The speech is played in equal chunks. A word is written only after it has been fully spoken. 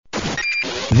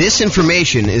This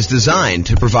information is designed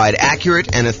to provide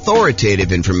accurate and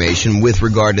authoritative information with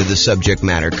regard to the subject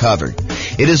matter covered.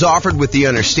 It is offered with the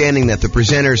understanding that the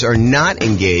presenters are not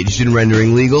engaged in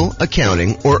rendering legal,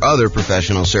 accounting, or other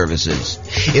professional services.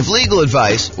 If legal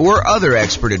advice or other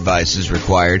expert advice is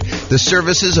required, the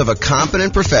services of a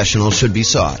competent professional should be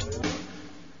sought.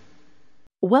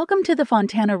 Welcome to the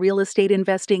Fontana Real Estate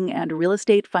Investing and Real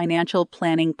Estate Financial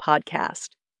Planning Podcast.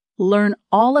 Learn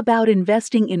all about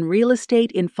investing in real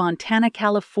estate in Fontana,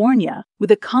 California, with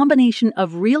a combination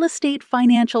of real estate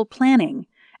financial planning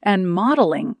and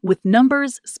modeling with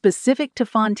numbers specific to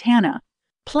Fontana,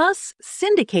 plus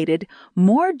syndicated,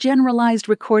 more generalized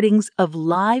recordings of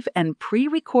live and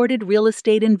pre-recorded real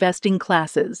estate investing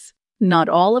classes, not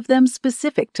all of them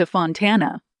specific to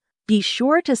Fontana. Be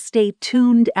sure to stay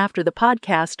tuned after the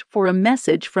podcast for a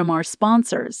message from our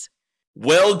sponsors.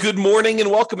 Well, good morning and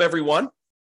welcome, everyone.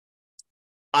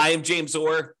 I am James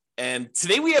Orr, and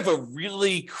today we have a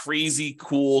really crazy,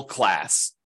 cool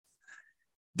class.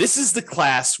 This is the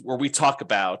class where we talk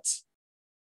about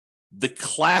the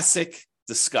classic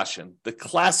discussion, the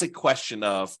classic question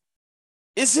of,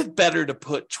 is it better to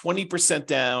put 20%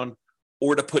 down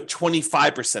or to put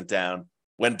 25% down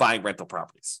when buying rental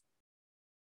properties?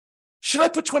 Should I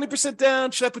put 20%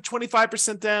 down? Should I put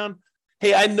 25% down?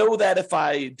 Hey, I know that if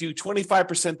I do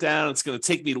 25% down, it's going to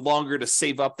take me longer to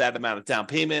save up that amount of down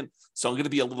payment. So I'm going to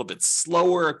be a little bit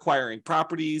slower acquiring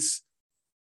properties.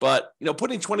 But,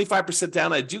 putting 25%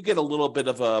 down, I do get a little bit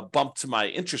of a bump to my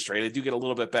interest rate. I do get a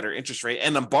little bit better interest rate,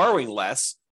 and I'm borrowing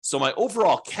less. So my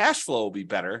overall cash flow will be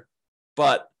better.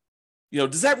 But,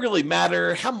 does that really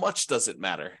matter? How much does it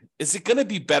matter? Is it going to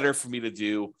be better for me to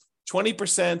do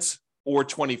 20% or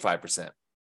 25%?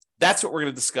 That's what we're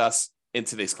going to discuss in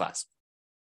today's class.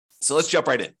 So let's jump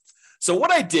right in. So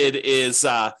what I did is,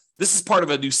 this is part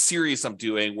of a new series I'm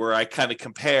doing where I kind of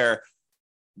compare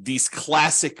these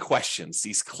classic questions,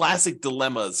 these classic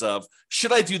dilemmas of,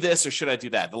 should I do this or should I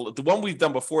do that? The one we've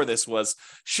done before this was,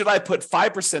 should I put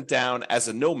 5% down as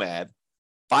a nomad,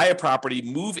 buy a property,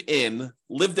 move in,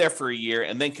 live there for a year,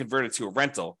 and then convert it to a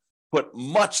rental, put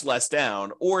much less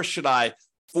down, or should I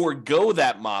forego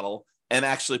that model and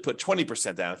actually put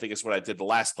 20% down? I think it's what I did the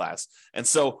last class. And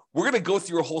so we're going to go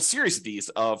through a whole series of these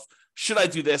of, should I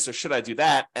do this or should I do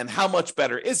that? And how much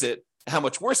better is it? How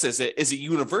much worse is it? Is it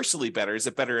universally better? Is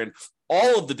it better in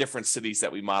all of the different cities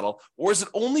that we model? Or is it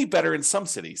only better in some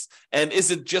cities? And is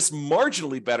it just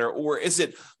marginally better? Or is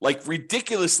it like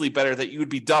ridiculously better that you would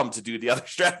be dumb to do the other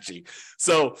strategy?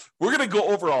 So we're going to go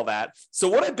over all that. So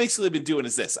what I've basically been doing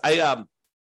is this.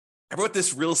 I wrote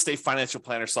this real estate financial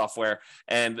planner software,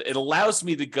 and it allows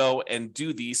me to go and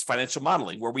do these financial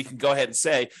modeling where we can go ahead and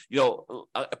say, you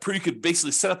could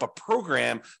basically set up a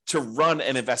program to run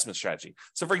an investment strategy.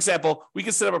 So for example, we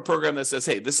can set up a program that says,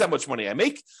 hey, this is how much money I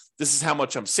make. This is how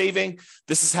much I'm saving.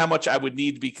 This is how much I would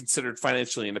need to be considered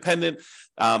financially independent.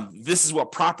 This is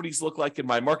what properties look like in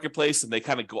my marketplace, and they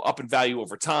kind of go up in value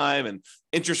over time, and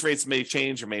interest rates may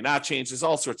change or may not change. There's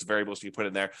all sorts of variables you put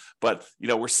in there, but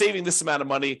we're saving this amount of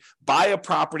money. Buy a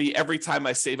property every time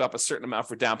I save up a certain amount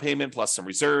for down payment, plus some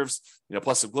reserves,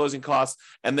 plus some closing costs.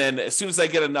 And then as soon as I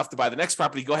get enough to buy the next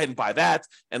property, go ahead and buy that.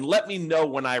 And let me know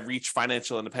when I reach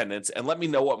financial independence, and let me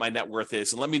know what my net worth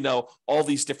is, and let me know all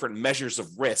these different measures of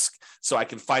risk so I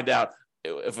can find out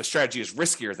if a strategy is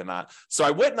riskier than not. So I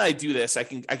went and I do this. I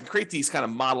can create these kind of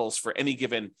models for any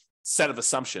given set of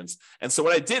assumptions. And so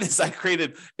what I did is I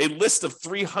created a list of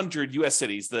 300 U.S.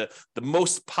 cities, the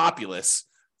most populous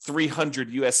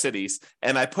 300 U.S. cities,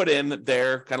 and I put in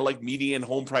their kind of like median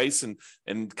home price and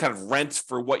kind of rent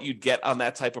for what you'd get on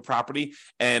that type of property,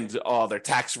 and their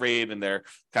tax rate and their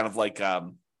kind of like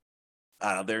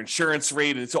their insurance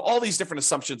rate, and so all these different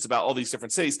assumptions about all these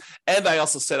different cities. And I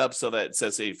also set up so that it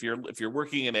says, hey, if you're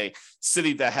working in a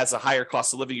city that has a higher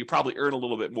cost of living, you probably earn a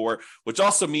little bit more, which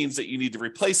also means that you need to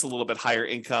replace a little bit higher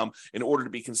income in order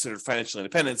to be considered financially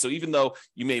independent. So even though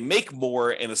you may make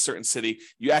more in a certain city,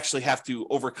 you actually have to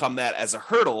overcome that as a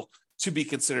hurdle to be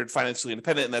considered financially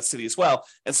independent in that city as well.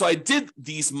 And so I did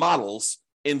these models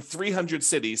in 300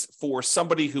 cities for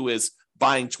somebody who is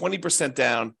buying 20%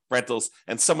 down rentals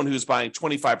and someone who's buying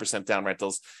 25% down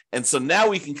rentals. And so now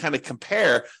we can kind of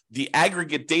compare the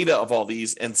aggregate data of all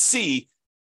these and see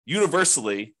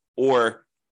universally or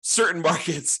certain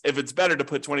markets if it's better to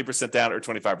put 20% down or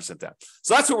 25% down.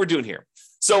 So that's what we're doing here.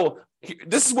 So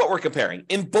this is what we're comparing.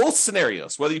 In both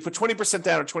scenarios, whether you put 20%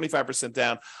 down or 25%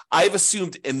 down, I've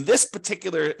assumed in this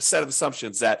particular set of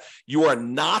assumptions that you are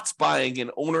not buying an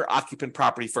owner-occupant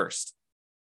property first.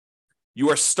 You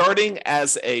are starting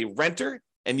as a renter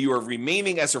and you are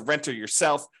remaining as a renter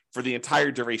yourself for the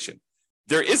entire duration.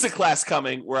 There is a class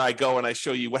coming where I go and I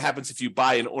show you what happens if you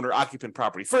buy an owner-occupant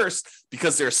property first,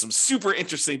 because there are some super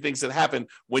interesting things that happen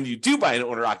when you do buy an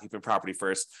owner-occupant property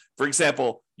first. For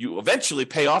example, you eventually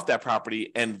pay off that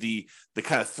property, and the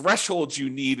kind of thresholds you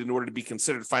need in order to be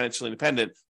considered financially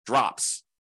independent drops,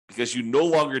 because you no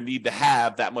longer need to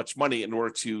have that much money in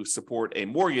order to support a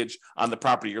mortgage on the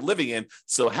property you're living in.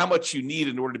 So how much you need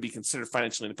in order to be considered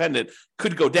financially independent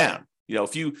could go down.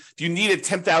 If you needed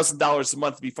 $10,000 a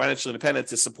month to be financially independent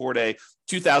to support a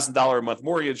 $2,000 a month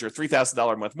mortgage or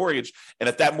 $3,000 a month mortgage, and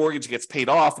if that mortgage gets paid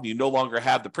off and you no longer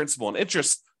have the principal and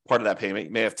interest part of that payment,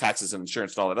 you may have taxes and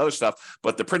insurance and all that other stuff,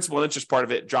 but the principal and interest part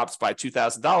of it drops by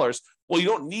 $2,000. Well, you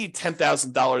don't need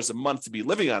 $10,000 a month to be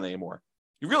living on anymore.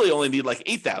 You really only need like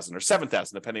 $8,000 or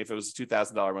 $7,000, depending if it was a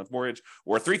 $2,000 a month mortgage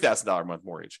or a $3,000 a month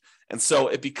mortgage. And so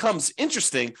it becomes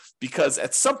interesting because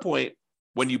at some point,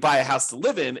 when you buy a house to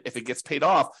live in, if it gets paid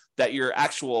off, that your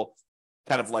actual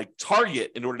kind of like target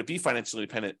in order to be financially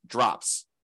independent drops.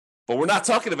 But we're not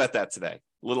talking about that today.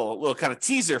 Little kind of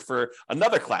teaser for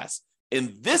another class.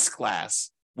 In this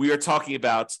class, we are talking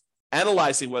about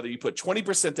analyzing whether you put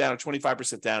 20% down or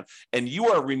 25% down, and you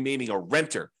are remaining a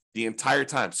renter the entire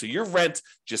time. So your rent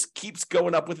just keeps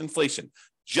going up with inflation,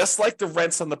 just like the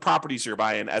rents on the properties you're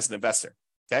buying as an investor,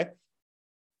 okay?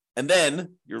 And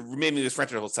then you're remaining this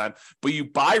renter the whole time, but you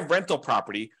buy rental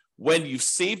property when you've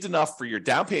saved enough for your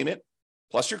down payment,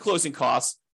 plus your closing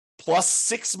costs, plus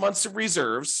 6 months of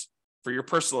reserves for your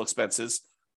personal expenses,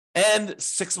 and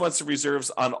 6 months of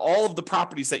reserves on all of the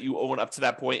properties that you own up to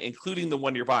that point, including the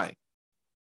one you're buying.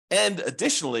 And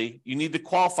additionally, you need to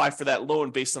qualify for that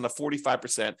loan based on a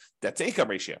 45% debt to income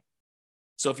ratio.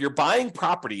 So if you're buying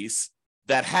properties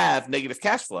that have negative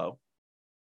cash flow,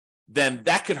 then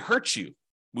that could hurt you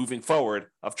moving forward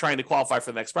of trying to qualify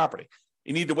for the next property.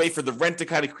 You need to wait for the rent to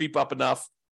kind of creep up enough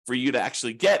for you to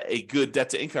actually get a good debt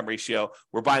to income ratio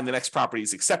where buying the next property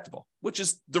is acceptable, which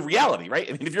is the reality, right?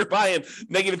 I mean, if you're buying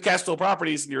negative cash flow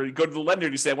properties and you go to the lender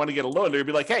and you say, I want to get a loan, they'll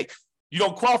be like, hey, you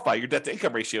don't qualify. Your debt to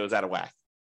income ratio is out of whack.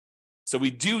 So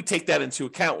we do take that into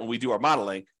account when we do our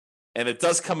modeling. And it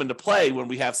does come into play when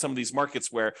we have some of these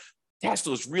markets where cash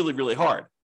flow is really, really hard.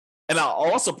 And I'll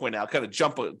also point out, kind of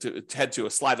jump to head to a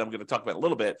slide I'm going to talk about in a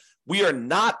little bit, we are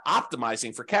not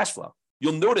optimizing for cash flow.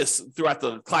 You'll notice throughout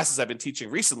the classes I've been teaching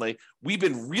recently, we've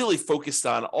been really focused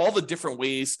on all the different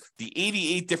ways, the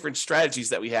 88 different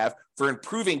strategies that we have for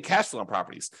improving cash flow on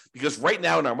properties. Because right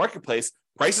now in our marketplace,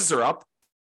 prices are up,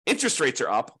 interest rates are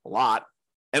up a lot,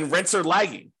 and rents are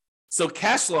lagging. So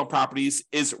cash flow on properties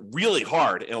is really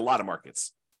hard in a lot of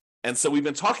markets. And so we've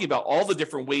been talking about all the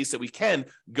different ways that we can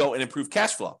go and improve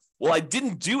cash flow. Well, I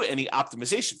didn't do any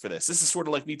optimization for this. This is sort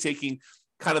of like me taking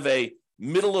kind of a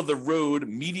middle of the road,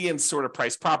 median sort of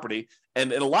price property.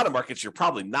 And in a lot of markets, you're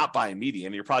probably not buying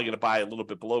median. You're probably going to buy a little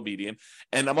bit below median.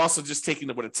 And I'm also just taking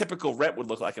what a typical rent would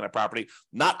look like in a property,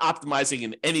 not optimizing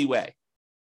in any way.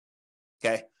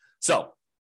 Okay. So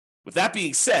with that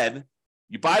being said,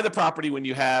 you buy the property when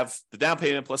you have the down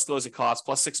payment plus closing costs,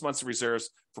 plus 6 months of reserves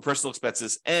for personal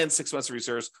expenses, and 6 months of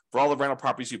reserves for all the rental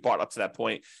properties you bought up to that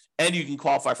point. And you can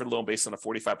qualify for the loan based on a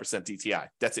 45% DTI,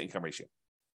 debt to income ratio.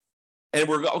 And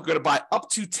we're going to buy up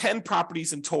to 10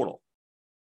 properties in total.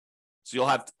 So you'll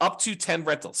have up to 10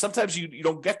 rentals. Sometimes you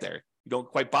don't get there. You don't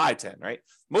quite buy 10, right?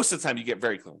 Most of the time you get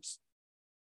very close.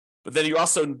 But then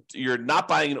you're not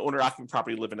buying an owner-occupant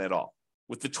property living at all.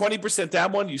 With the 20%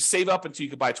 down one, you save up until you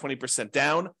can buy 20%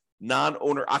 down,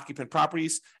 non-owner occupant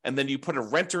properties, and then you put a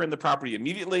renter in the property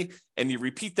immediately, and you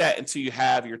repeat that until you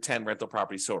have your 10 rental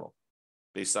properties total,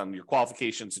 based on your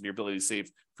qualifications and your ability to save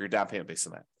for your down payment based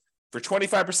on that. For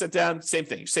 25% down, same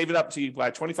thing. You save it up until you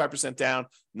buy 25% down,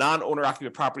 non-owner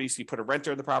occupant properties, so you put a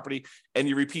renter in the property, and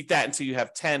you repeat that until you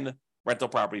have 10 rental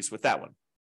properties with that one.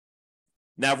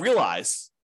 Now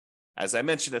realize, as I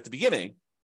mentioned at the beginning,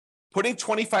 putting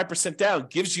 25% down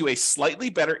gives you a slightly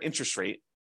better interest rate.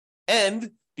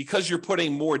 And because you're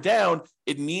putting more down,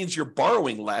 it means you're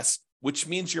borrowing less, which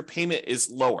means your payment is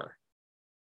lower.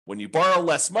 When you borrow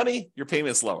less money, your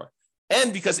payment is lower.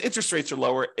 And because interest rates are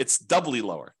lower, it's doubly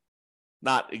lower.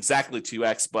 Not exactly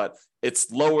 2x, but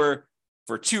it's lower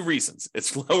for two reasons.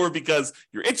 It's lower because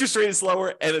your interest rate is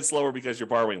lower, and it's lower because you're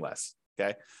borrowing less,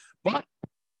 okay? But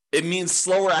it means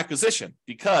slower acquisition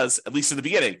because, at least in the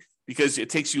beginning, because it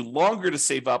takes you longer to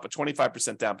save up a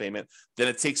 25% down payment than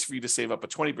it takes for you to save up a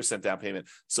 20% down payment.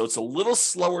 So it's a little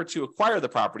slower to acquire the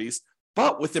properties,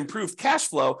 but with improved cash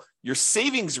flow, your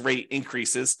savings rate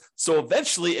increases. So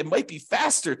eventually it might be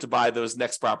faster to buy those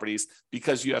next properties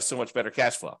because you have so much better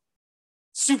cash flow.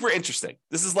 Super interesting.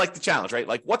 This is like the challenge, right?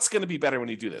 Like, what's going to be better when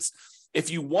you do this? if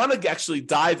you want to actually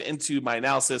dive into my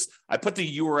analysis, I put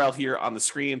the URL here on the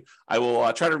screen. I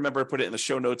will try to remember to put it in the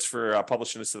show notes for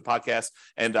publishing this to the podcast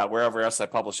and wherever else I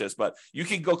publish this. But you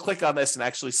can go click on this and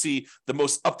actually see the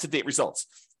most up-to-date results.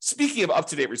 Speaking of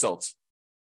up-to-date results,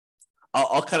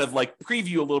 I'll kind of like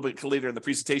preview a little bit later in the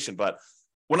presentation, but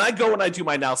when I go and I do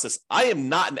my analysis, I am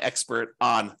not an expert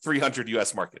on 300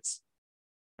 US markets,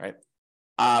 right?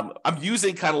 I'm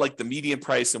using kind of like the median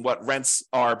price and what rents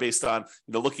are based on,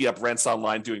 looking up rents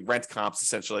online, doing rent comps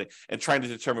essentially, and trying to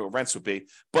determine what rents would be.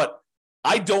 But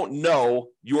I don't know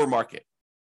your market.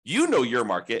 You know your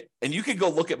market, and you can go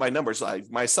look at my numbers.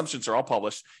 My assumptions are all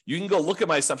published. You can go look at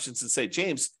my assumptions and say,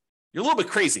 James, you're a little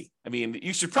bit crazy. I mean,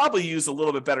 you should probably use a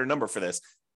little bit better number for this.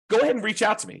 Go ahead and reach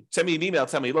out to me. Send me an email.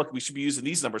 Tell me, look, we should be using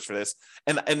these numbers for this.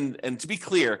 And to be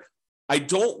clear, I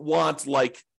don't want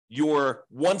like your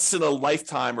once in a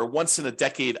lifetime or once in a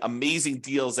decade amazing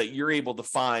deals that you're able to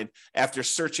find after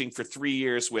searching for 3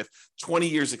 years with 20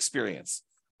 years experience.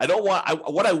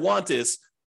 What I want is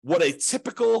what a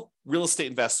typical real estate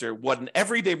investor, what an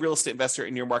everyday real estate investor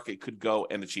in your market could go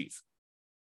and achieve,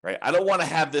 right? I don't want to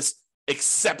have this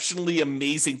exceptionally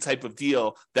amazing type of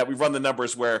deal that we run the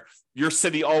numbers where your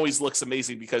city always looks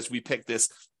amazing because we picked this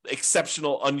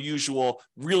exceptional, unusual,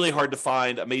 really hard to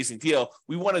find, amazing deal.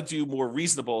 We want to do more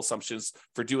reasonable assumptions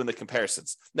for doing the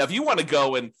comparisons. Now, if you want to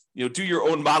go and do your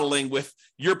own modeling with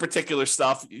your particular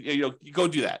stuff, you go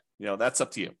do that. That's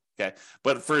up to you. Okay.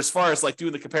 But for as far as like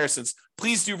doing the comparisons,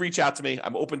 please do reach out to me.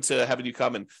 I'm open to having you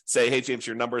come and say, hey, James,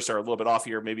 your numbers are a little bit off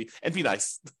here, maybe, and be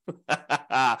nice.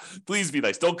 Please be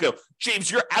nice. Don't go, James,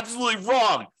 you're absolutely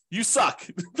wrong. You suck.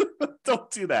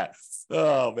 Don't do that.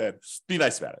 Oh, man. Be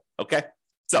nice about it. Okay.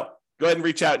 So go ahead and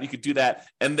reach out. You could do that.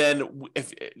 And then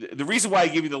if the reason why I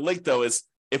gave you the link, though, is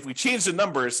if we change the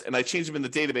numbers and I change them in the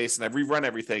database and I rerun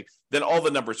everything, then all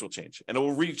the numbers will change. And it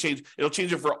will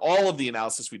change it for all of the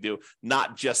analysis we do,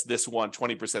 not just this one,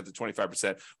 20% to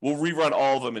 25%. We'll rerun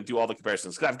all of them and do all the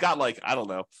comparisons. Because I've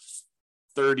got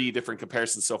 30 different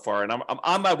comparisons so far, and I'm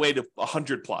on my way to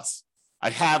 100 plus. I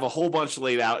have a whole bunch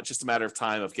laid out. It's just a matter of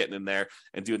time of getting in there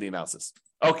and doing the analysis.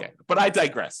 Okay, but I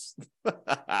digress.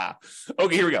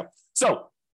 Okay, here we go. So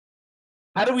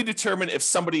how do we determine if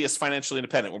somebody is financially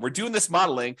independent? When we're doing this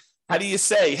modeling, how do you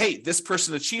say, hey, this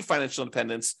person achieved financial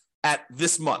independence at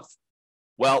this month?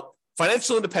 Well,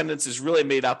 financial independence is really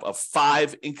made up of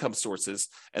 5 income sources,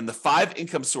 and the 5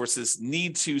 income sources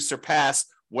need to surpass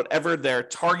whatever their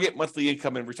target monthly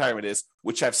income in retirement is,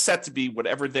 which I've set to be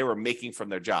whatever they were making from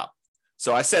their job.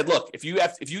 So I said, look, if you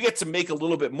get to make a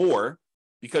little bit more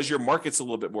because your market's a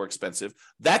little bit more expensive,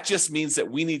 that just means that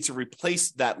we need to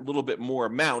replace that little bit more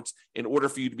amount in order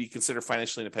for you to be considered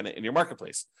financially independent in your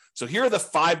marketplace. So here are the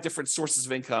 5 different sources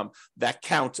of income that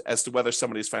count as to whether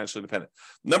somebody is financially independent.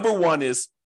 Number 1 is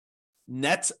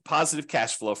net positive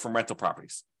cash flow from rental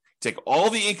properties. Take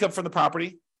all the income from the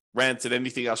property, rent, and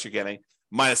anything else you're getting,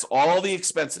 minus all the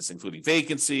expenses, including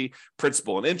vacancy,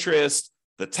 principal and interest,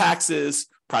 the taxes,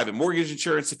 private mortgage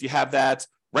insurance if you have that,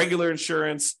 regular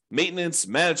insurance, maintenance,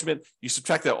 management. You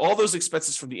subtract out all those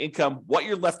expenses from the income. What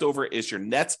you're left over is your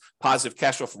net positive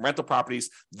cash flow from rental properties.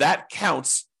 That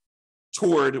counts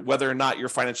toward whether or not you're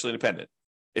financially independent.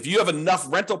 If you have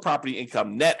enough rental property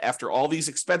income net after all these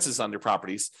expenses on your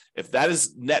properties, if that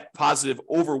is net positive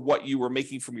over what you were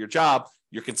making from your job,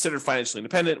 you're considered financially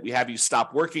independent. We have you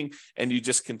stop working and you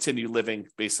just continue living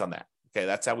based on that. Okay,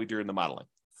 that's how we do in the modeling.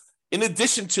 In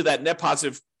addition to that net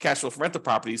positive cash flow from rental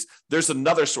properties, there's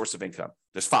another source of income.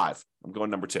 There's 5. I'm going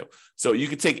number 2. So you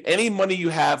can take any money you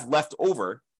have left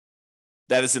over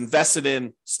that is invested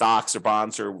in stocks or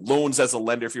bonds or loans as a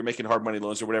lender, if you're making hard money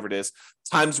loans or whatever it is,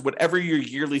 times whatever your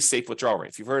yearly safe withdrawal rate.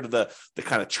 If you've heard of the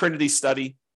kind of Trinity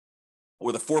study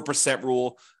or the 4%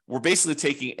 rule, we're basically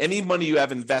taking any money you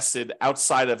have invested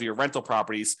outside of your rental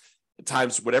properties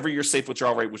times whatever your safe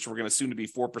withdrawal rate, which we're going to assume to be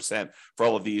 4% for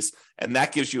all of these. And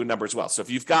that gives you a number as well. So if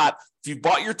you've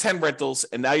bought your 10 rentals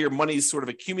and now your money is sort of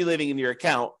accumulating in your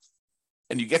account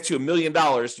and you get to $1 million,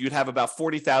 you'd have about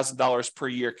 $40,000 per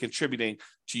year contributing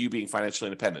to you being financially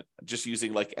independent. Just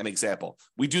using like an example.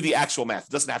 We do the actual math.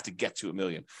 It doesn't have to get to $1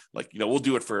 million. We'll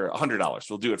do it for $100.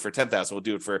 We'll do it for $10,000. We'll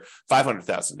do it for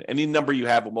 $500,000. Any number you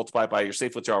have, we'll multiply by your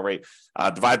safe withdrawal rate,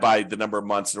 divide by the number of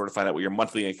months in order to find out what your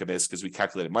monthly income is, because we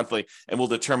calculate it monthly, and we'll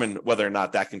determine whether or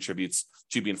not that contributes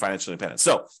to being financially independent.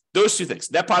 So those 2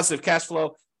 things, net positive cash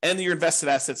flow and your invested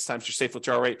assets times your safe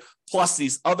withdrawal rate, plus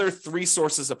these other 3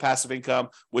 sources of passive income,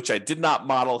 which I did not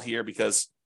model here because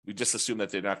we just assume that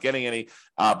they're not getting any,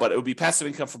 but it would be passive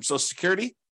income from Social Security.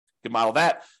 You can model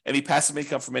that. Any passive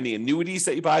income from any annuities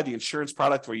that you buy, the insurance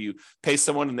product where you pay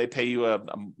someone and they pay you a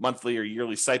monthly or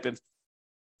yearly stipend.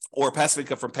 or passive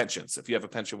income from pensions if you have a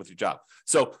pension with your job.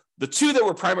 So the two that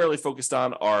we're primarily focused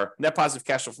on are net positive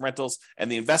cash flow from rentals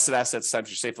and the invested assets times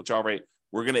your safe withdrawal rate.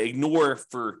 We're going to ignore,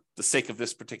 for the sake of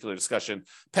this particular discussion,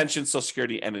 pensions, Social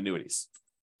Security, and annuities.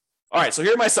 All right, so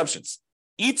here are my assumptions.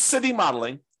 Each city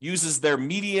modeling uses their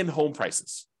median home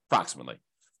prices, approximately,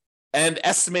 and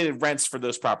estimated rents for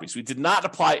those properties. We did not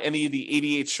apply any of the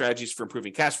 88 strategies for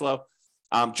improving cash flow.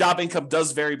 Job income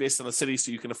does vary based on the city,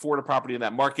 so you can afford a property in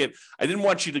that market. I didn't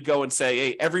want you to go and say,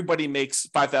 hey, everybody makes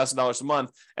 $5,000 a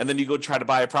month, and then you go try to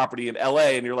buy a property in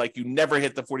LA, and you're like, you never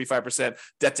hit the 45%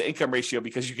 debt to income ratio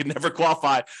because you can never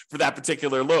qualify for that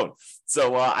particular loan.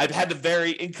 So I've had to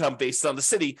vary income based on the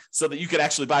city so that you could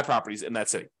actually buy properties in that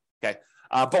city, okay?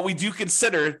 But we do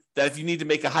consider that if you need to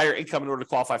make a higher income in order to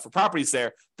qualify for properties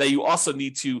there, that you also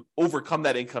need to overcome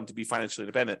that income to be financially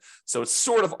independent. So it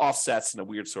sort of offsets in a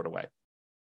weird sort of way.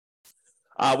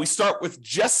 We start with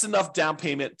just enough down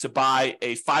payment to buy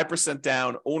a 5%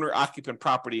 down owner-occupant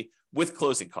property with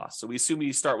closing costs. So we assume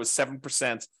you start with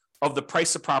 7% of the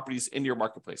price of properties in your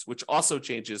marketplace, which also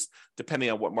changes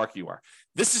depending on what market you are.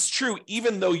 This is true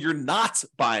even though you're not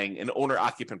buying an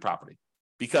owner-occupant property,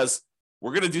 because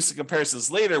we're going to do some comparisons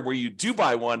later where you do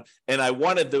buy one, and I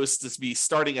wanted those to be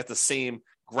starting at the same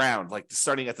ground, like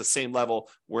starting at the same level,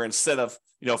 where instead of,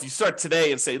 if you start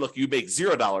today and say, look, you make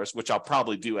 $0, which I'll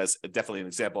probably do as definitely an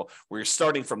example, where you're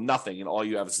starting from nothing and all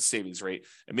you have is a savings rate,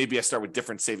 and maybe I start with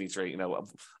different savings rate,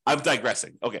 I'm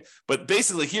digressing. Okay. But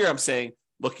basically here I'm saying,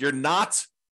 look, you're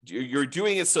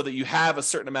doing it so that you have a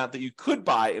certain amount that you could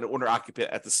buy an owner occupant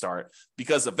at the start,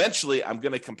 because eventually I'm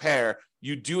going to compare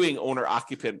you doing owner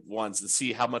occupant ones and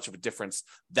see how much of a difference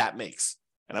that makes.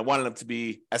 And I wanted them to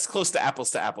be as close to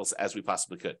apples as we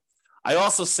possibly could. I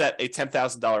also set a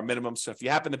 $10,000 minimum. So if you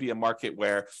happen to be a market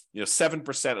where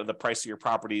 7% of the price of your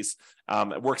properties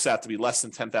it works out to be less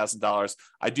than $10,000,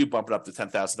 I do bump it up to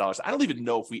 $10,000. I don't even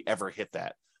know if we ever hit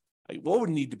that. What would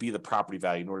need to be the property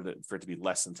value in order for it to be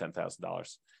less than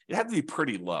 $10,000? It had to be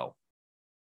pretty low.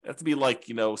 It had to be like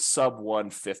sub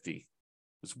 150.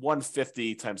 It's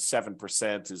 150 times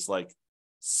 7% is like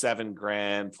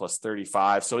 $7,000 plus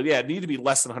 35. So yeah, it needed to be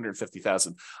less than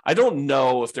 150,000. I don't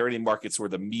know if there are any markets where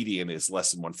the median is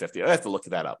less than 150. I have to look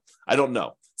that up. I don't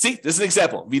know. See, this is an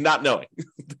example of me not knowing.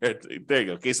 there you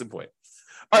go. Case in point.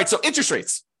 All right. So interest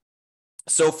rates.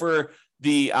 So for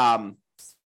the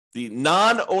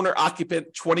non-owner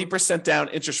occupant 20% down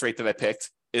interest rate that I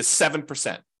picked is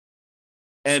 7%.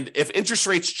 And if interest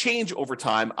rates change over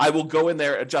time, I will go in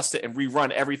there, adjust it, and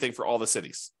rerun everything for all the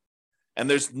cities. And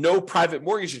there's no private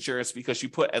mortgage insurance because you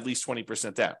put at least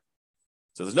 20% down.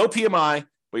 So there's no PMI,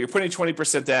 but you're putting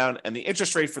 20% down, and the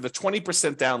interest rate for the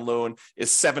 20% down loan is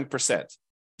 7%.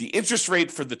 The interest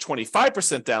rate for the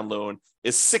 25% down loan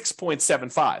is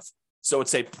 6.75. So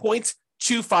it's a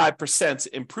 0.25%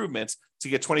 improvement to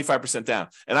get 25% down.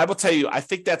 And I will tell you, I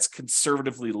think that's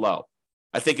conservatively low.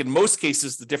 I think in most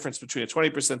cases, the difference between a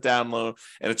 20% down loan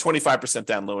and a 25%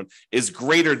 down loan is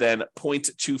greater than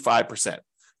 0.25%.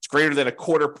 It's greater than a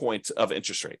quarter point of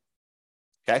interest rate.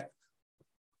 Okay.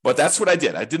 But that's what I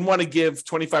did. I didn't want to give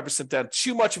 25% down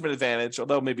too much of an advantage,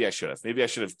 although maybe I should have. Maybe I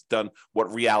should have done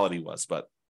what reality was, but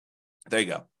there you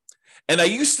go. And I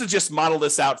used to just model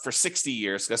this out for 60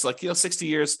 years. Because 60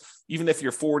 years, even if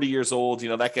you're 40 years old,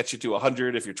 that gets you to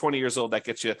 100. If you're 20 years old, that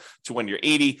gets you to when you're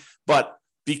 80. But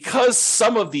because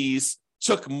some of these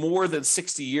took more than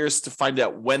 60 years to find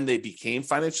out when they became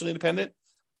financially independent,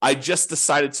 I just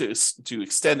decided to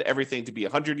extend everything to be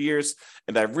 100 years.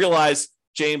 And I realized,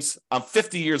 James, I'm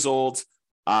 50 years old.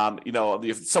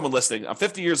 If someone listening, I'm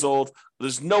 50 years old.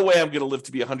 There's no way I'm going to live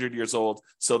to be 100 years old.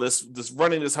 So this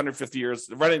running this 150 years,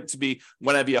 running to be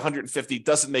when I be 150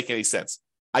 doesn't make any sense.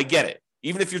 I get it.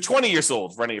 Even if you're 20 years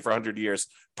old, running it for 100 years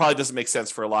probably doesn't make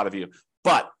sense for a lot of you.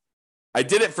 But I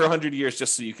did it for 100 years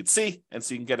just so you could see and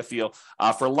so you can get a feel.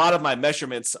 For a lot of my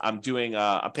measurements, I'm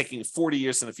picking 40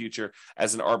 years in the future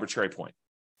as an arbitrary point.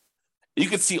 You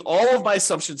can see all of my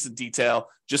assumptions in detail.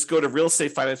 Just go to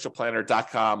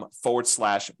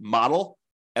realestatefinancialplanner.com/model,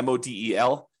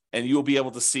 MODEL, and you'll be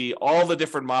able to see all the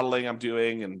different modeling I'm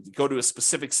doing and go to a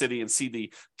specific city and see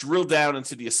the drill down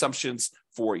into the assumptions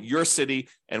for your city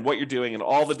and what you're doing and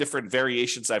all the different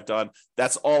variations I've done.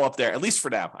 That's all up there, at least for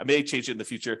now. I may change it in the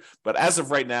future, but as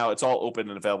of right now, it's all open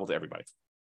and available to everybody.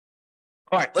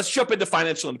 All right, let's jump into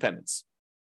financial independence.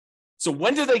 So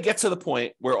when do they get to the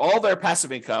point where all their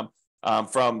passive income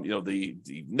from the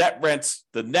net rent,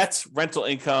 the net rental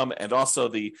income, and also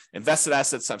the invested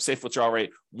assets times safe withdrawal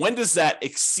rate, when does that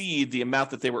exceed the amount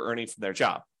that they were earning from their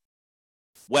job?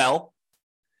 Well,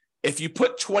 if you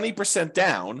put 20%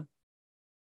 down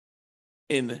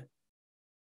in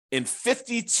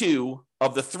 52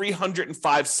 of the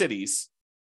 305 cities,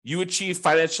 you achieve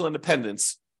financial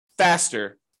independence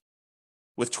faster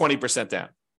with 20% down.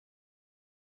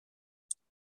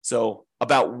 So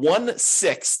about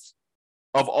 1/6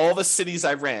 of all the cities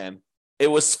I ran, it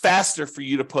was faster for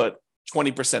you to put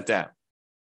 20% down.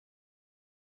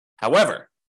 However,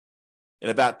 in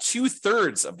about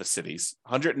 2/3 of the cities,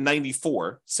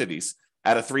 194 cities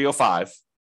out of 305,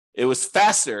 it was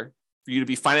faster for you to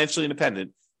be financially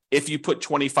independent if you put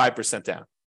 25% down.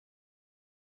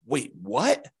 Wait,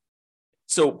 what?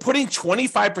 So putting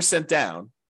 25%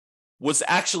 down was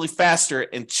actually faster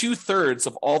in 2/3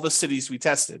 of all the cities we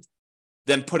tested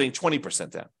than putting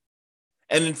 20% down.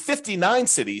 And in 59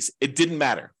 cities, it didn't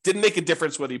matter. Didn't make a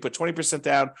difference whether you put 20%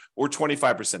 down or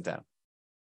 25% down.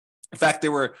 In fact,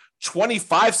 there were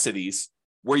 25 cities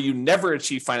where you never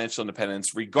achieved financial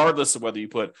independence, regardless of whether you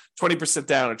put 20%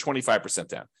 down or 25%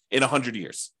 down in 100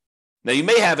 years. Now, you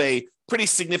may have a pretty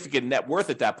significant net worth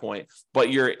at that point, but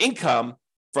your income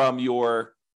from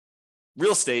your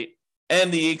real estate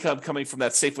and the income coming from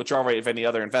that safe withdrawal rate of any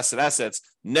other invested assets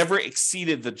never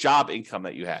exceeded the job income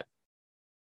that you had.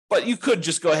 But you could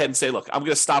just go ahead and say, look, I'm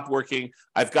going to stop working.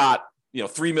 I've got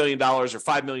 $3 million or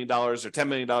 $5 million or $10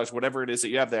 million, whatever it is that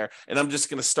you have there, and I'm just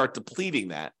going to start depleting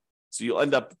that. So you'll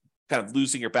end up kind of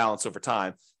losing your balance over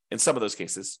time in some of those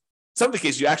cases. Some of the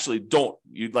cases you actually don't,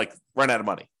 you'd like run out of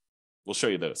money. We'll show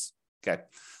you those. Okay.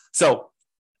 So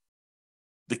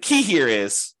the key here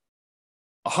is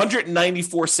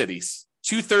 194 cities,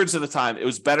 2/3 of the time, it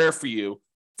was better for you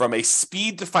from a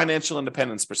speed to financial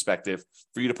independence perspective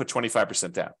for you to put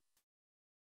 25% down.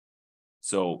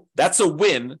 So that's a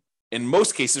win in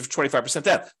most cases for 25%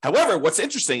 down. However, what's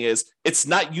interesting is it's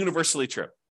not universally true.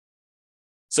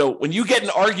 So when you get in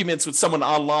arguments with someone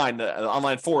online, an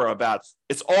online forum about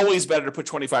it's always better to put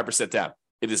 25% down,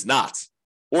 it is not.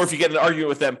 Or if you get in an argument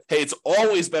with them, hey, it's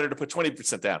always better to put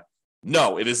 20% down.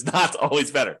 No, it is not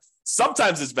always better.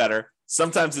 Sometimes it's better,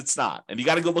 sometimes it's not. And you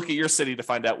got to go look at your city to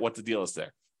find out what the deal is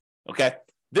there. Okay?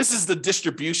 This is the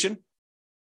distribution.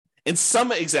 In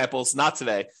some examples, not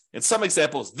today, in some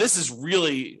examples, this is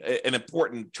really an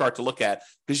important chart to look at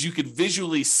because you could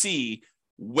visually see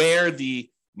where the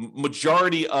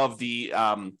majority of the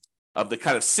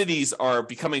kind of cities are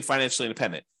becoming financially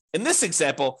independent. In this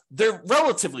example, they're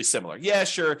relatively similar. Yeah,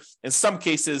 sure. In some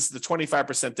cases, the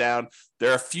 25% down,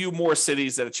 there are a few more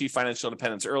cities that achieve financial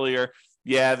independence earlier.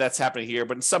 Yeah, that's happening here.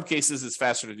 But in some cases, it's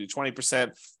faster to do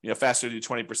 20%, faster to do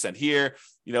 20% here,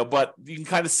 but you can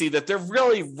kind of see that they're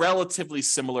really relatively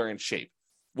similar in shape.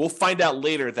 We'll find out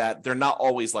later that they're not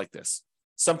always like this.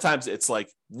 Sometimes it's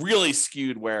like really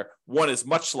skewed where one is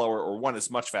much slower or one is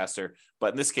much faster.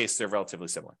 But in this case, they're relatively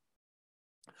similar.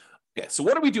 Okay, so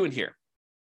what are we doing here?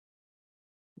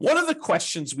 One of the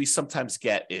questions we sometimes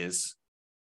get is,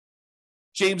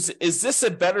 James, is this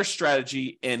a better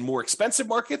strategy in more expensive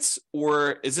markets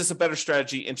or is this a better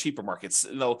strategy in cheaper markets?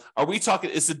 Are we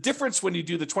talking, is the difference when you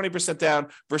do the 20% down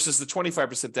versus the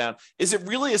 25% down, is it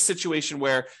really a situation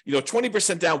where,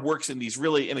 20% down works in these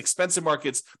really inexpensive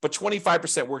markets, but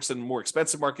 25% works in more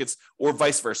expensive markets or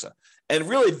vice versa? And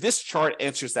really this chart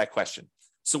answers that question.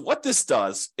 So what this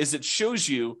does is it shows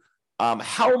you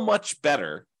how much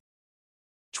better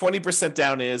 20%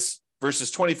 down is versus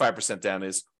 25% down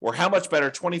is, or how much better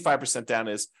 25% down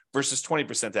is versus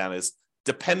 20% down is,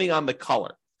 depending on the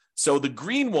color. So the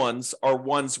green ones are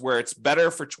ones where it's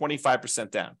better for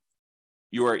 25% down.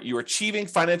 You're achieving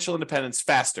financial independence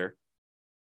faster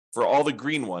for all the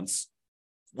green ones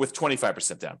with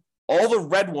 25% down. All the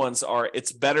red ones are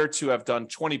it's better to have done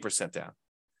 20% down.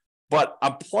 But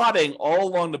I'm plotting all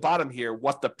along the bottom here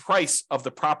what the price of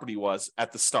the property was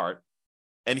at the start.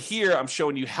 And here I'm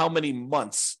showing you how many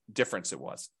months difference it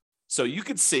was. So you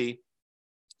could see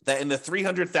that in the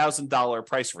 $300,000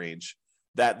 price range,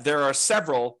 that there are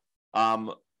several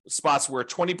spots where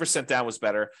 20% down was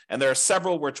better, and there are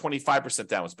several where 25%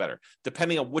 down was better,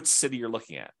 depending on which city you're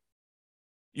looking at.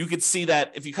 You could see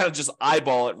that if you kind of just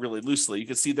eyeball it really loosely, you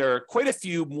can see there are quite a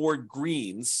few more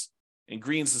greens, and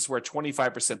greens is where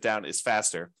 25% down is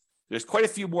faster. There's quite a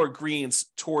few more greens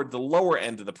toward the lower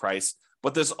end of the price,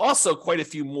 but there's also quite a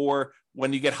few more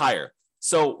when you get higher.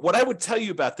 So what I would tell you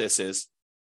about this is,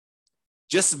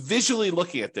 just visually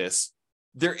looking at this,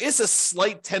 there is a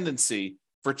slight tendency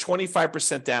for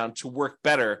 25% down to work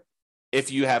better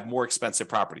if you have more expensive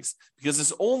properties, because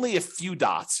there's only a few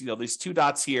dots, these two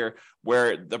dots here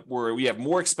where we have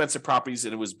more expensive properties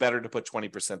and it was better to put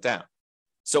 20% down.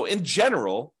 So in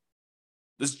general,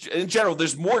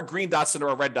 there's more green dots than there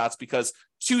are red dots because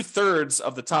 2/3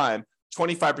 of the time,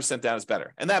 25% down is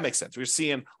better. And that makes sense. We're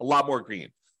seeing a lot more green.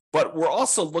 But we're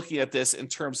also looking at this in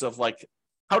terms of like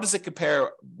how does it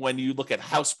compare when you look at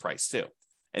house price too?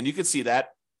 And you can see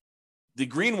that the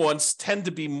green ones tend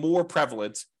to be more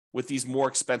prevalent with these more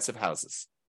expensive houses.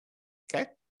 Okay.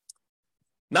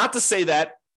 Not to say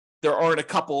that there aren't a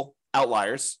couple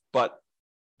outliers, but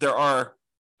there are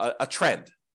a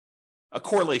trend, a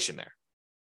correlation there.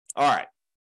 All right.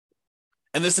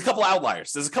 And there's a couple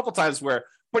outliers. There's a couple times where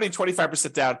putting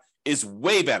 25% down is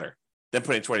way better than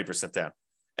putting 20% down.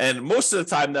 And most of the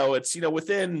time, though, it's,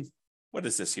 within, what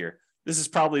is this here? This is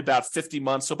probably about 50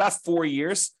 months, so about 4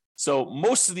 years. So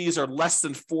most of these are less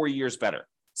than 4 years better.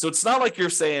 So it's not like you're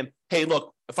saying, hey,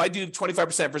 look, if I do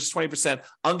 25% versus 20%,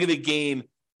 I'm going to gain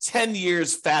 10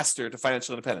 years faster to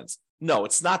financial independence. No,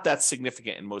 it's not that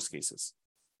significant in most cases.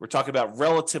 We're talking about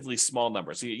relatively small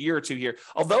numbers, a year or two here.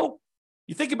 Although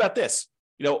you think about this,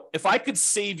 if I could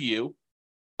save you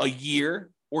a year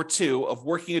or two of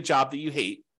working a job that you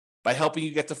hate by helping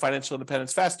you get to financial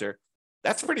independence faster,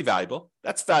 that's pretty valuable.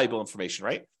 That's valuable information,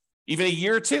 right? Even a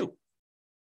year or two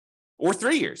or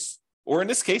 3 years. Or in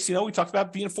this case, we talked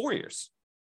about being 4 years.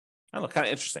 I don't know, kind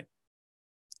of interesting.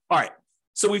 All right.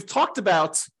 So we've talked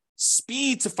about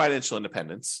speed to financial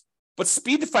independence, but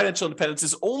speed to financial independence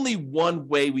is only one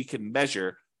way we can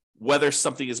measure whether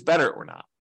something is better or not,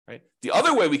 right? The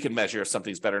other way we can measure if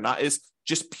something's better or not is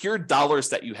just pure dollars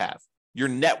that you have, your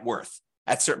net worth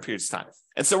at certain periods of time.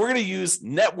 And so we're going to use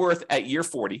net worth at year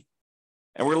 40,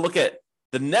 and we're going to look at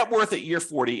the net worth at year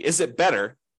 40. Is it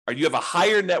better, or do you have a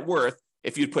higher net worth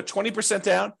if you put 20%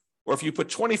 down or if you put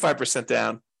 25%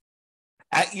 down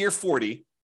at year 40,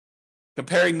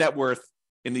 comparing net worth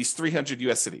in these 300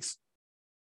 US cities?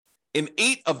 In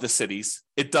 8 of the cities,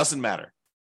 it doesn't matter.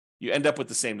 You end up with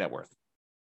the same net worth,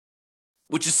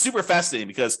 which is super fascinating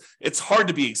because it's hard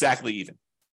to be exactly even.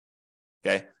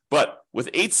 Okay. But with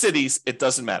 8 cities, it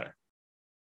doesn't matter.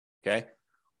 Okay.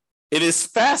 It is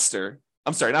faster.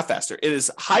 I'm sorry, not faster. It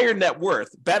is higher net worth,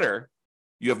 better.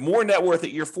 You have more net worth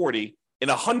at year 40 in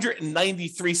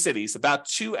 193 cities, about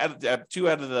about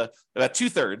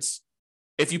 2/3,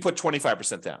 if you put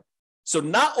 25% down. So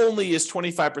not only is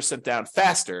 25% down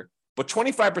faster, but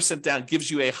 25% down gives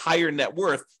you a higher net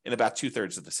worth in about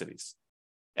 2/3 of the cities.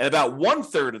 And about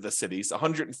 1/3 of the cities,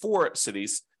 104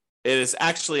 cities, it is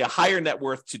actually a higher net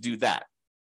worth to do that,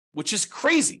 which is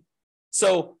crazy.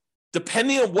 So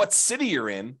depending on what city you're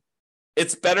in,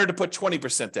 it's better to put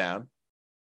 20% down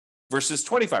versus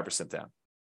 25% down.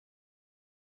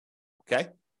 Okay?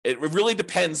 It really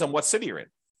depends on what city you're in.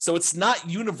 So it's not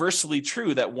universally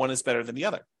true that one is better than the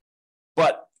other.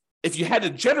 But if you had to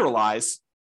generalize,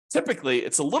 typically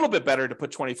it's a little bit better to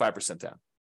put 25% down.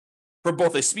 From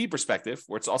both a speed perspective,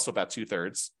 where it's also about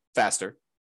 2/3 faster,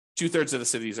 2/3 of the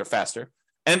cities are faster,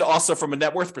 and also from a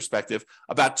net worth perspective,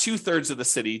 about 2/3 of the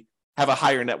city have a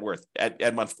higher net worth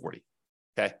at month 40.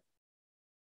 Okay.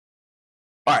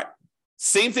 All right.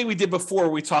 Same thing we did before.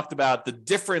 We talked about the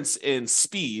difference in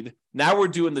speed. Now we're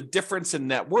doing the difference in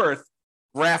net worth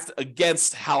graphed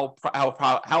against how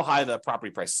high the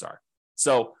property prices are.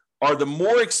 So are the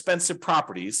more expensive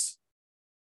properties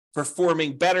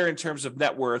performing better in terms of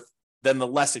net worth than the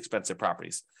less expensive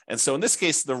properties? And so in this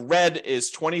case, the red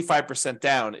is 25%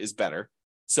 down is better.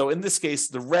 So in this case,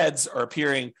 the reds are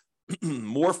appearing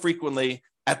more frequently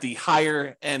at the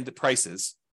higher end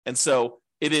prices. And so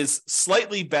it is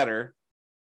slightly better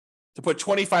to put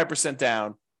 25%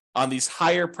 down on these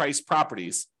higher priced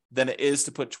properties than it is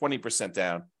to put 20%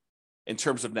 down in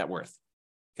terms of net worth.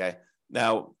 Okay.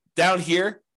 Now down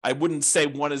here, I wouldn't say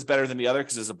one is better than the other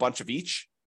because there's a bunch of each,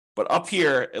 but up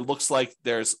here, it looks like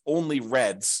there's only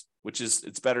reds, which is,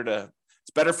 it's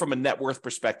better from a net worth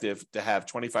perspective to have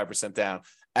 25% down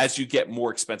as you get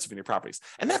more expensive in your properties.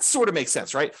 And that sort of makes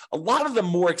sense, right? A lot of the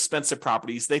more expensive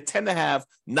properties, they tend to have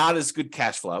not as good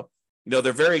cash flow.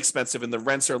 They're very expensive and the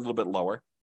rents are a little bit lower.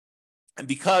 And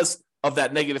because of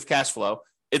that negative cash flow,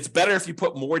 it's better if you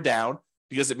put more down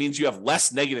because it means you have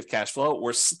less negative cash flow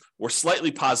or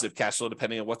slightly positive cash flow,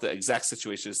 depending on what the exact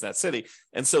situation is in that city.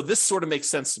 And so this sort of makes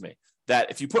sense to me that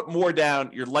if you put more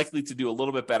down, you're likely to do a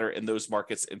little bit better in those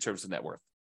markets in terms of net worth.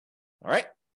 All right.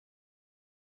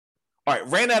 All right.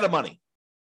 Ran out of money.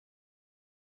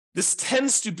 This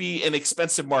tends to be in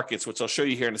expensive markets, which I'll show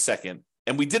you here in a second.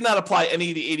 And we did not apply any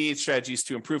of the 88 strategies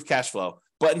to improve cash flow.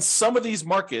 But in some of these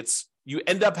markets, you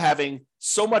end up having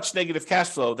so much negative cash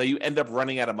flow that you end up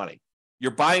running out of money.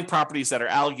 You're buying properties that are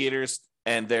alligators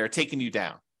and they're taking you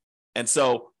down. And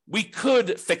so we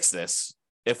could fix this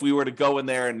if we were to go in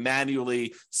there and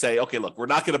manually say, okay, look, we're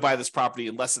not going to buy this property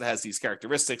unless it has these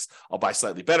characteristics. I'll buy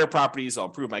slightly better properties. I'll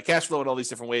improve my cash flow in all these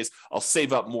different ways. I'll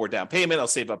save up more down payment. I'll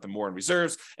save up more in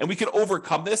reserves. And we can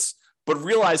overcome this. but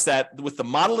realize that with the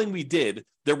modeling we did,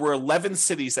 there were 11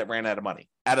 cities that ran out of money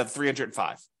out of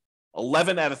 305.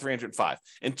 11 out of 305.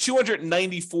 In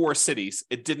 294 cities,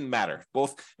 it didn't matter.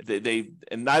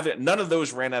 None of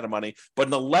those ran out of money, but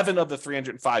in 11 of the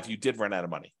 305, you did run out of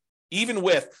money. Even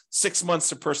with 6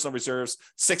 months of personal reserves,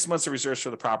 6 months of reserves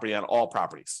for the property on all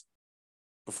properties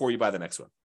before you buy the next one.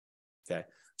 Okay.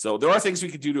 So there are things we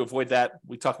could do to avoid that.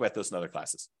 We talk about those in other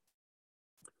classes.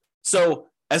 So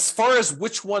as far as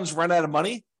which ones run out of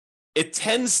money, it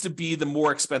tends to be the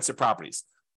more expensive properties.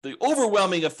 The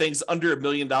overwhelming of things under $1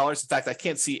 million. In fact, I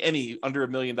can't see any under $1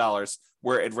 million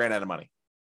where it ran out of money.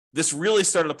 This really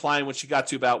started applying when she got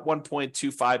to about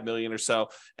 1.25 million or so,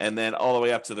 and then all the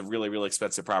way up to the really, really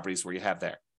expensive properties where you have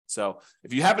there. So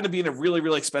if you happen to be in a really,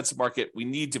 really expensive market, we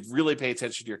need to really pay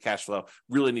attention to your cash flow,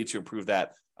 really need to improve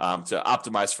that to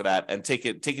optimize for that and take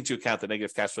into account the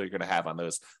negative cash flow you're going to have on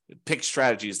those. Pick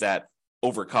strategies that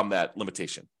overcome that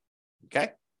limitation.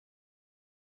 Okay?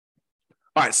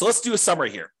 All right, so let's do a summary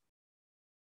here.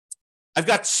 I've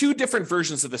got two different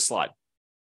versions of this slide.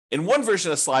 In one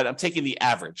version of the slide, I'm taking the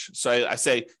average. So I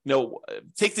say,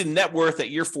 take the net worth at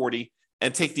year 40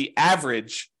 and take the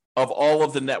average of all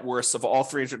of the net worths of all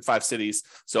 305 cities.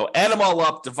 So add them all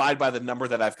up, divide by the number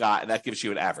that I've got, and that gives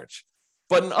you an average.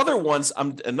 But in other ones,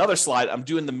 another slide, I'm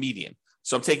doing the median.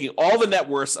 So I'm taking all the net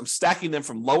worths, I'm stacking them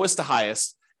from lowest to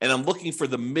highest, and I'm looking for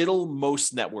the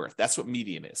middle-most net worth. That's what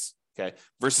median is. Okay,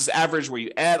 versus average, where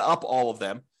you add up all of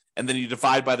them and then you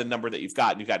divide by the number that you've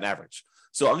got, and you've got an average.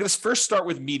 So I'm going to first start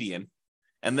with median,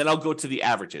 and then I'll go to the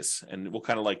averages, and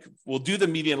we'll do the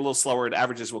median a little slower, and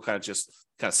averages we'll kind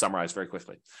of summarize very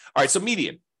quickly. All right, so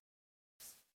median.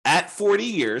 At 40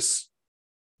 years,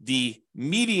 the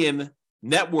median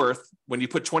net worth, when you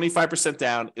put 25%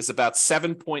 down, is about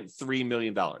 $7.3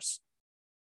 million.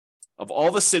 Of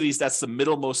all the cities, that's the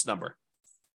middlemost number.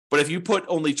 But if you put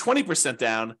only 20%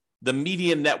 down, the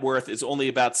median net worth is only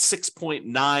about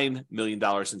 $6.9 million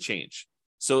and change.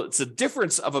 So it's a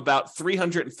difference of about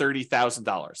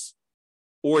 $330,000,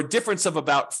 or a difference of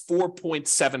about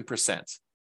 4.7%.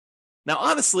 Now,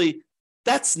 honestly,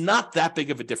 that's not that big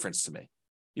of a difference to me.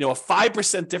 A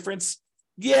 5% difference,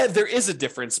 yeah, there is a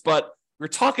difference, but we're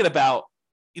talking about,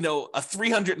 a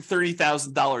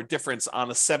 $330,000 difference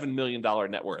on a $7 million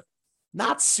net worth.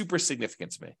 Not super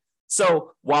significant to me.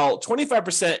 So while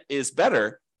 25% is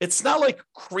better, it's not like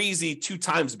crazy 2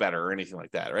 times better or anything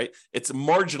like that, right? It's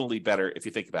marginally better if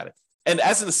you think about it. And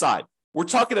as an aside, we're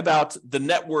talking about the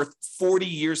net worth 40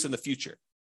 years in the future.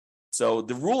 So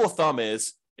the rule of thumb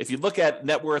is, if you look at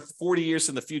net worth 40 years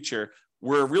in the future,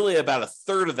 we're really about a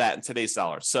third of that in today's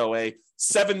dollars. So a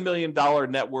 $7 million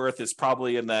net worth is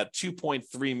probably in that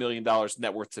 $2.3 million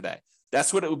net worth today.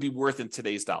 That's what it would be worth in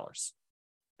today's dollars.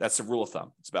 That's the rule of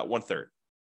thumb. It's about 1/3.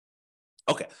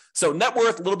 Okay, so net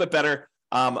worth, a little bit better.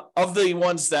 Of the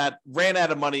ones that ran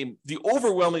out of money, the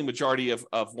overwhelming majority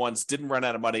of ones didn't run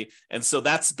out of money. And so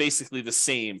that's basically the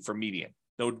same for median.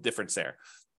 No difference there.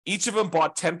 Each of them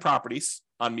bought 10 properties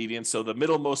on median. So the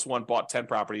middlemost one bought 10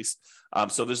 properties.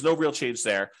 So there's no real change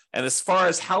there. And as far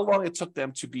as how long it took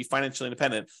them to be financially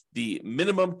independent, the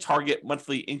minimum target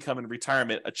monthly income and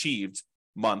retirement achieved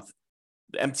month,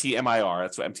 the MTMIR,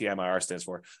 that's what MTMIR stands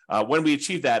for. When we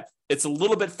achieve that, it's a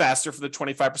little bit faster for the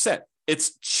 25%.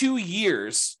 It's 2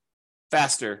 years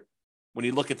faster when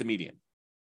you look at the median.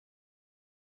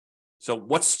 So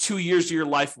what's 2 years of your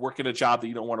life working a job that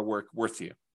you don't want to work worth to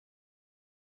you?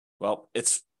 Well,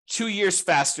 it's 2 years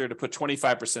faster to put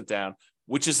 25% down,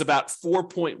 which is about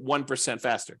 4.1%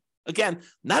 faster. Again,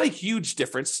 not a huge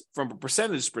difference from a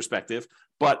percentage perspective,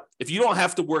 but if you don't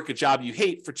have to work a job you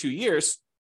hate for 2 years,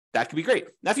 that could be great.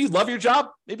 Now, if you love your job,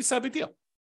 maybe it's not a big deal,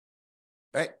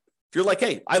 right? If you're like,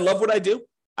 hey, I love what I do,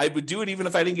 I would do it even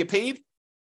if I didn't get paid,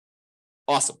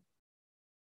 awesome.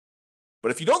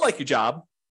 But if you don't like your job,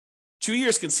 2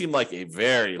 years can seem like a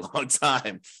very long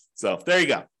time. So there you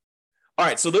go. All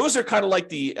right, so those are kind of like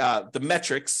the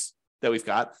metrics that we've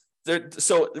got.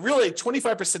 So really,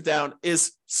 25% down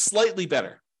is slightly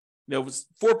better. It was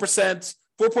 4%,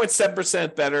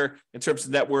 4.7% better in terms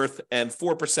of net worth, and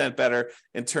 4% better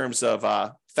in terms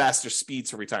of faster speed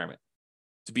to retirement,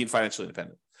 to being financially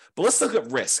independent. But let's look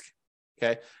at risk.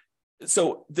 Okay,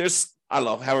 so there's, I don't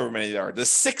know, however many there are. There's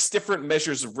 6 different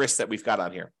measures of risk that we've got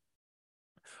on here.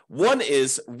 One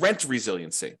is rent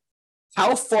resiliency.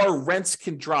 How far rents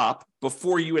can drop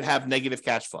before you would have negative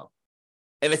cash flow.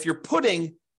 And if you're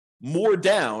putting more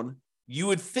down, you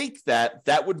would think that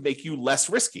that would make you less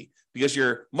risky because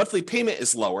your monthly payment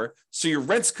is lower. So your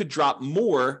rents could drop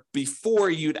more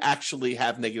before you'd actually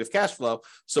have negative cash flow.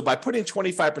 So by putting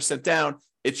 25% down,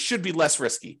 it should be less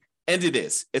risky. And it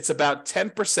is. It's about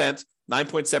 10%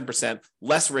 9.7%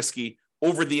 less risky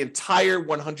over the entire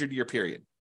 100-year period.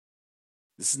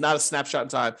 This is not a snapshot in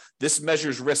time. This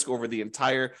measures risk over the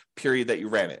entire period that you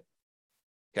ran it.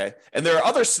 Okay. And there are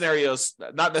other scenarios,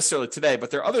 not necessarily today,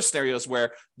 but there are other scenarios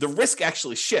where the risk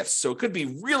actually shifts. So it could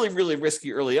be really, really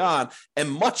risky early on and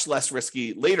much less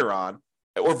risky later on,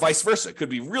 or vice versa. It could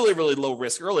be really, really low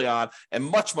risk early on and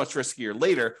much, much riskier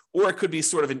later, or it could be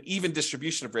sort of an even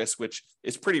distribution of risk, which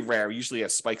is pretty rare. We usually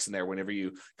have spikes in there whenever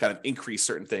you kind of increase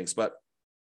certain things, but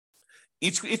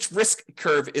each risk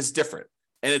curve is different.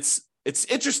 And it's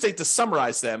interesting to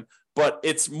summarize them, but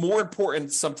it's more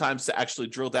important sometimes to actually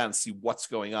drill down and see what's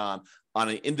going on an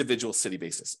individual city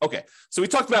basis. Okay, so we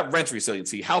talked about rent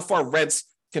resiliency, how far rents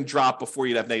can drop before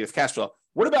you'd have negative cash flow.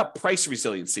 What about price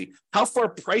resiliency? How far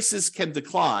prices can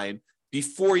decline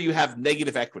before you have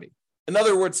negative equity? In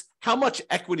other words, how much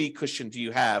equity cushion do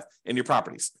you have in your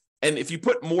properties? And if you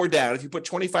put more down, if you put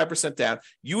 25% down,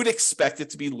 you would expect it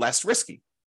to be less risky,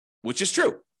 which is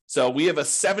true. So we have a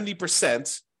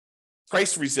 70%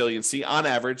 price resiliency on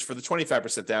average for the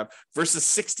 25% down versus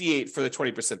 68 for the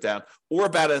 20% down, or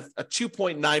about a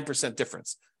 2.9%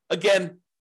 difference. Again,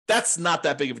 that's not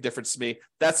that big of a difference to me.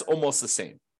 That's almost the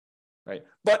same, right?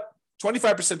 But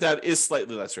 25% down is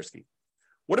slightly less risky.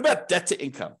 What about debt to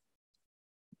income?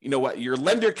 You know what? Your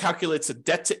lender calculates a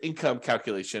debt to income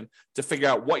calculation to figure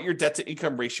out what your debt to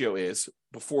income ratio is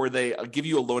before they give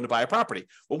you a loan to buy a property.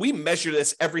 Well, we measure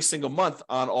this every single month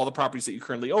on all the properties that you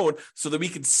currently own so that we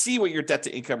can see what your debt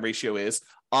to income ratio is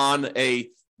on a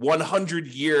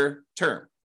 100-year term.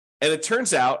 And it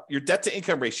turns out your debt to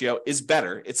income ratio is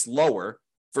better. It's lower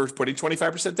for putting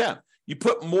 25% down. You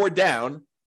put more down,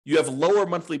 you have lower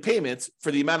monthly payments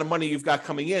for the amount of money you've got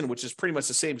coming in, which is pretty much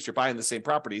the same as you're buying the same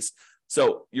properties.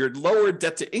 So your lower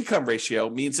debt to income ratio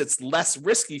means it's less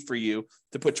risky for you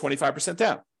to put 25%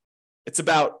 down. It's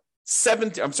about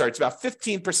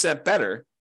 15% better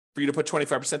for you to put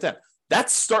 25% down.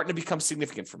 That's starting to become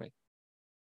significant for me.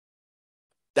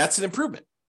 That's an improvement.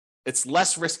 It's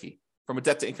less risky from a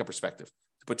debt to income perspective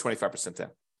to put 25%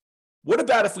 down. What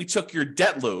about if we took your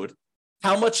debt load,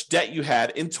 how much debt you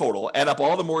had in total, add up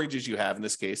all the mortgages you have in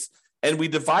this case, and we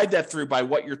divide that through by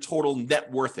what your total net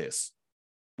worth is?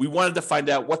 We wanted to find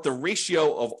out what the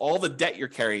ratio of all the debt you're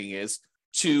carrying is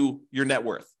to your net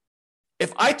worth.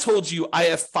 If I told you I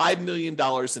have $5 million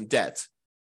in debt,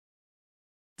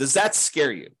 does that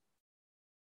scare you?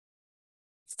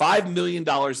 $5 million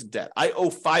in debt. I owe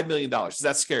 $5 million. Does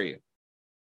that scare you?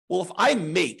 Well, if I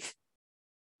make,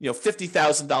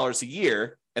 $50,000 a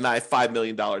year and I have $5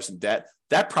 million in debt,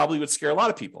 that probably would scare a lot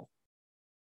of people.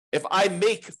 If I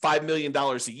make $5 million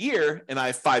a year and I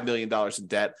have $5 million in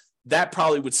debt, that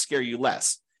probably would scare you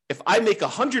less. If I make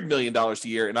 $100 million a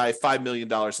year and I have $5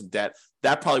 million in debt,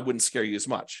 that probably wouldn't scare you as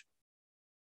much.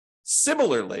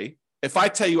 Similarly, if I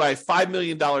tell you I have $5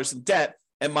 million in debt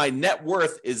and my net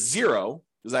worth is zero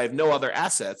because I have no other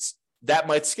assets, that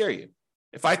might scare you.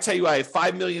 If I tell you I have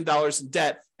 $5 million in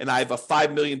debt and I have a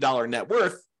 $5 million net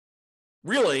worth,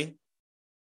 really,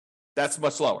 that's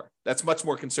much lower. That's much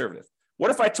more conservative.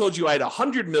 What if I told you I had a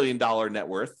 $100 million net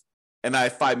worth and I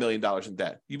have $5 million in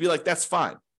debt? You'd be like, that's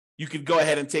fine. You could go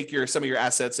ahead and take some of your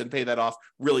assets and pay that off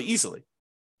really easily.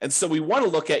 And so we want to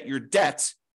look at your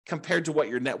debt compared to what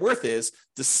your net worth is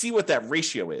to see what that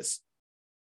ratio is.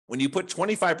 When you put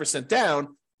 25%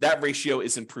 down, that ratio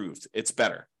is improved. It's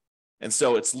better. And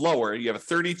so it's lower. You have a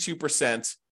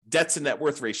 32% debt to net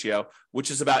worth ratio, which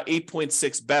is about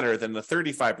 8.6 better than the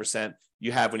 35%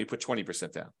 you have when you put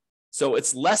 20% down. So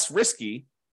it's less risky,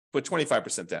 put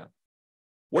 25% down.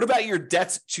 What about your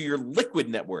debt to your liquid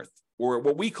net worth, or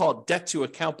what we call debt to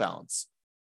account balance?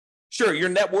 Sure, your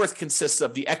net worth consists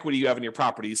of the equity you have in your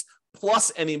properties,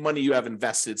 plus any money you have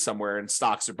invested somewhere in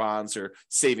stocks or bonds or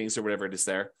savings or whatever it is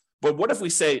there. But what if we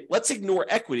say, let's ignore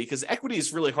equity, because equity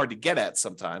is really hard to get at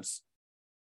sometimes.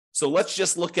 So let's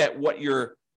just look at what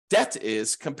your debt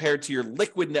is compared to your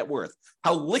liquid net worth,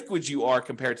 how liquid you are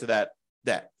compared to that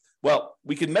debt. Well,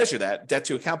 we can measure that, debt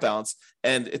to account balance,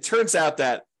 and it turns out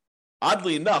that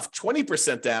oddly enough,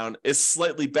 20% down is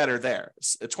slightly better there.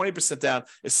 20% down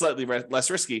is slightly less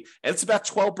risky, and it's about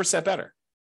 12% better.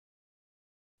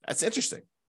 That's interesting,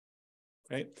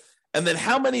 right? And then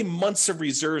how many months of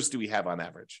reserves do we have on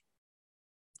average?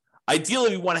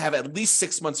 Ideally, we want to have at least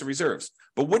 6 months of reserves,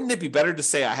 but wouldn't it be better to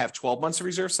say I have 12 months of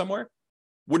reserves somewhere?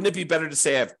 Wouldn't it be better to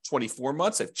say I have 24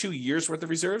 months, I have 2 years worth of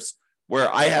reserves,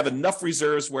 where I have enough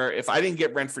reserves where if I didn't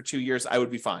get rent for 2 years, I would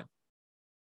be fine?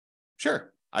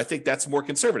 Sure. I think that's more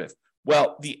conservative.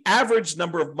 Well, the average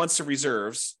number of months of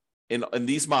reserves in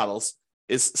these models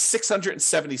is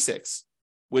 676,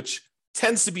 which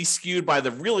tends to be skewed by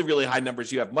the really, really high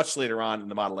numbers you have much later on in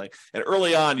the modeling. And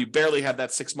early on, you barely have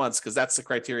that 6 months because that's the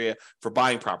criteria for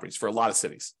buying properties for a lot of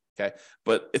cities. Okay.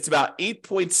 But it's about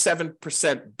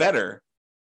 8.7% better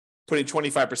putting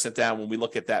 25% down when we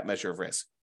look at that measure of risk.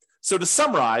 So to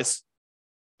summarize,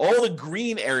 all the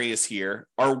green areas here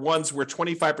are ones where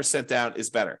 25% down is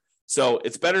better. So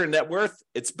it's better in net worth.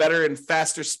 It's better in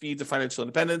faster speed to financial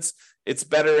independence. It's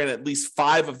better in at least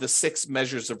 5 of the 6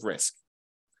 measures of risk.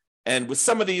 And with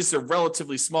some of these, they're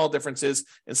relatively small differences.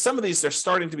 And some of these, they're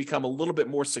starting to become a little bit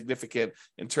more significant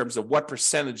in terms of what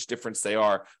percentage difference they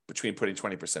are between putting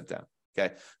 20% down.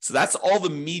 Okay. So that's all the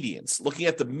medians, looking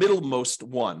at the middlemost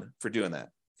one for doing that.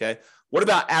 Okay. What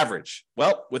about average?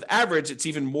 Well, with average, it's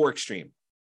even more extreme.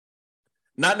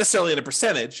 Not necessarily in a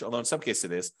percentage, although in some cases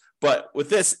it is, but with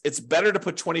this, it's better to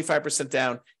put 25%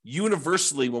 down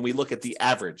universally when we look at the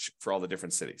average for all the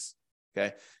different cities.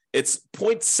 Okay. It's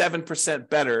 0.7%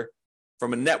 better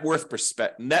from a net worth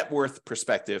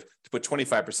perspective to put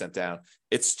 25% down.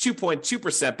 It's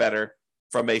 2.2% better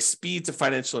from a speed to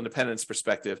financial independence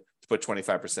perspective to put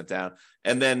 25% down.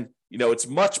 And then, it's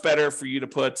much better for you to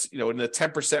put, in the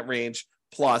 10% range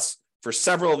plus for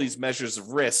several of these measures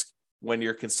of risk when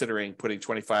you're considering putting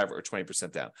 25 or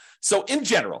 20% down. So in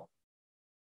general,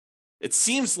 it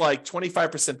seems like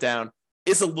 25% down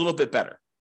is a little bit better.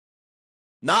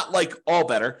 Not like all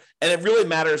better, and it really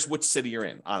matters which city you're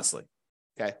in, honestly.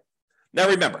 Okay. Now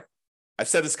remember, I've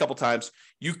said this a couple times,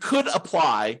 you could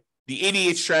apply the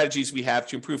 88 strategies we have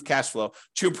to improve cash flow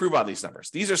to improve on these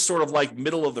numbers. These are sort of like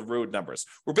middle of the road numbers.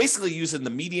 We're basically using the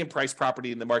median price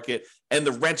property in the market and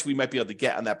the rent we might be able to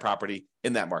get on that property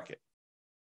in that market.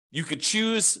 You could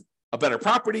choose a better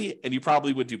property and you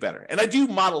probably would do better. And I do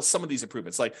model some of these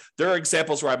improvements. Like there are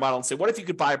examples where I model and say, what if you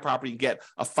could buy a property and get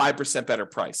a 5% better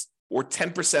price, or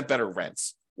 10% better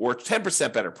rents, or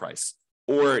 10% better price,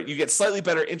 or you get slightly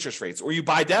better interest rates, or you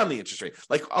buy down the interest rate.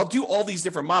 Like I'll do all these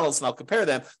different models and I'll compare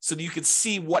them so that you can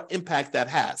see what impact that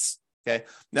has. Okay.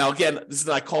 Now, again, this is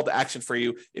my call to action for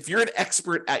you. If you're an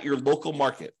expert at your local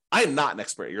market, I am not an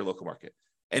expert at your local market.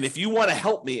 And if you want to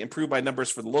help me improve my numbers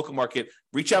for the local market,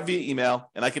 reach out via email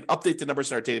and I can update the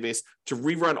numbers in our database to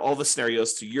rerun all the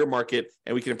scenarios to your market.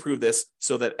 And we can improve this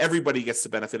so that everybody gets the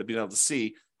benefit of being able to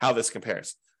see how this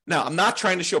compares. Now, I'm not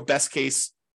trying to show best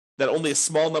case that only a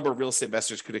small number of real estate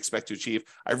investors could expect to achieve.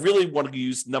 I really want to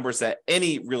use numbers that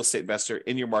any real estate investor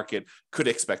in your market could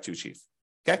expect to achieve.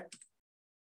 Okay.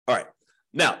 All right.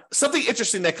 Now, something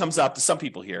interesting that comes up to some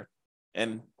people here,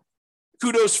 and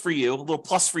kudos for you, a little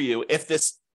plus for you if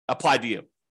this applied to you.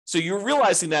 So you're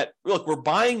realizing that, look, we're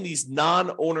buying these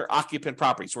non-owner occupant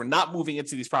properties. We're not moving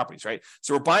into these properties, right?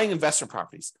 So we're buying investment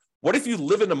properties. What if you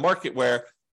live in a market where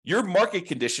your market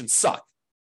conditions suck?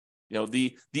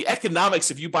 The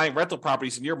economics of you buying rental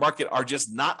properties in your market are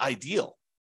just not ideal.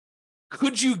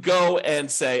 Could you go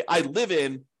and say, I live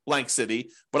in blank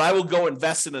city, but I will go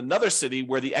invest in another city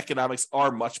where the economics are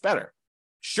much better?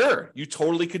 Sure, you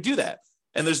totally could do that.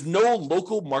 And there's no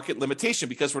local market limitation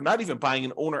because we're not even buying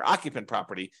an owner-occupant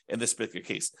property in this particular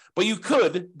case. But you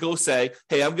could go say,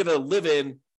 hey, I'm going to live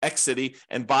in X city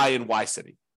and buy in Y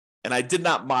city. And I did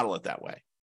not model it that way.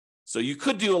 So you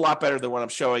could do a lot better than what I'm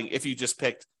showing if you just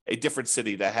picked a different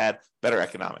city that had better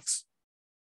economics.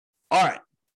 All right.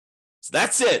 So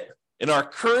that's it. In our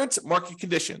current market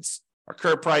conditions, our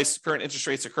current price, current interest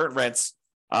rates, or current rents,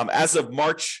 as of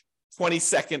March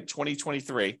 22nd,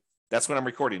 2023, that's when I'm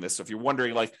recording this. So if you're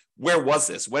wondering, like, where was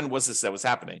this? When was this that was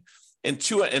happening? In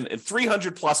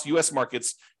 300 plus US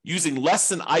markets using less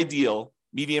than ideal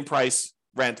median price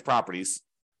rent properties,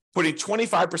 putting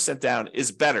 25% down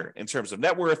is better in terms of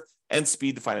net worth and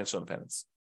speed to financial independence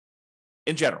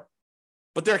in general.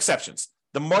 But there are exceptions.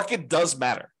 The market does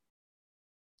matter.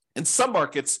 In some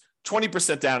markets,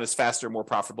 20% down is faster, more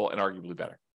profitable, and arguably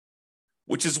better,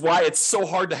 which is why it's so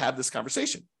hard to have this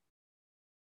conversation.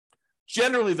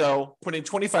 Generally, though, putting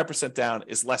 25% down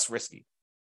is less risky.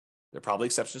 There are probably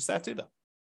exceptions to that too, though.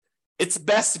 It's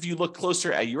best if you look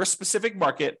closer at your specific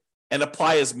market and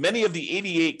apply as many of the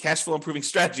 88 cash flow improving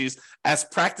strategies as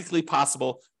practically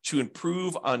possible to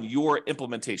improve on your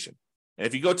implementation. And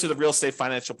if you go to the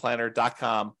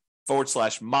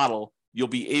realestateFinancialPlanner.com/model, you'll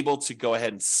be able to go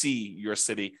ahead and see your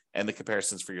city and the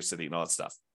comparisons for your city and all that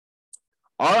stuff.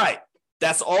 All right.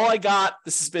 That's all I got.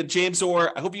 This has been James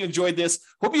Orr. I hope you enjoyed this.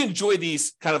 Hope you enjoy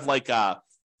these kind of like the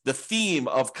theme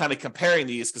of kind of comparing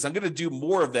these, because I'm going to do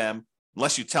more of them,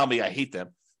 unless you tell me I hate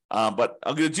them. But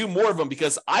I'm going to do more of them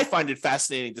because I find it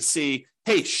fascinating to see,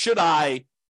 hey, should I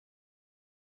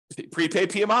prepay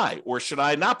PMI, or should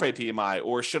I not pay PMI,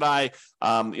 or should I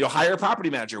hire a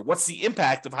property manager? What's the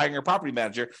impact of hiring a property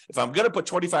manager? If I'm going to put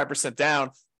 25%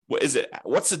 down, What is it?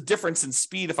 What's the difference in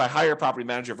speed if I hire a property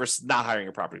manager versus not hiring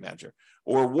a property manager?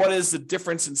 Or what is the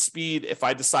difference in speed if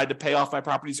I decide to pay off my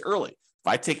properties early? If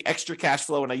I take extra cash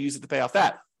flow and I use it to pay off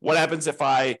that, what happens if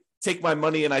I take my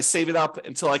money and I save it up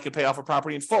until I can pay off a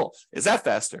property in full? Is that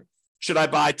faster? Should I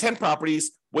buy 10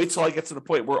 properties, wait till I get to the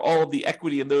point where all of the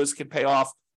equity in those can pay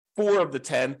off 4 of the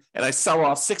 10, and I sell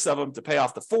off 6 of them to pay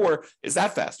off the 4? Is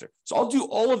that faster? So I'll do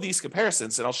all of these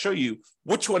comparisons, and I'll show you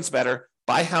which one's better,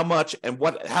 by how much, and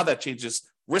how that changes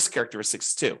risk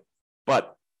characteristics too.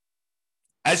 But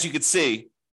as you can see, it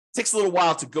takes a little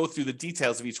while to go through the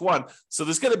details of each one. So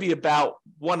there's going to be about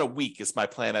one a week is my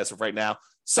plan as of right now,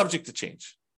 subject to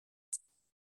change.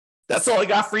 That's all I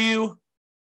got for you.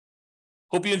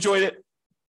 Hope you enjoyed it.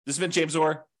 This has been James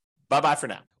Orr. Bye-bye for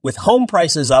now. With home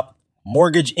prices up,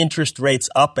 mortgage interest rates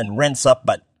up, and rents up,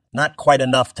 but not quite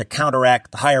enough to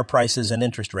counteract the higher prices and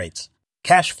interest rates,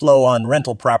 cash flow on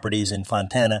rental properties in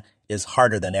Fontana is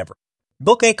harder than ever.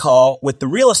 Book a call with the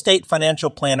Real Estate Financial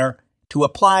Planner to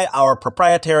apply our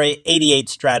proprietary 88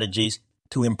 strategies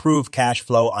to improve cash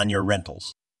flow on your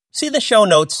rentals. See the show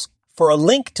notes for a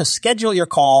link to schedule your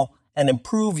call and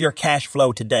improve your cash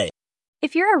flow today.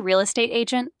 If you're a real estate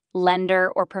agent,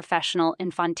 lender, or professional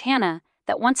in Fontana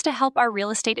that wants to help our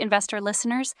real estate investor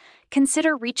listeners,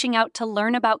 consider reaching out to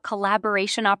learn about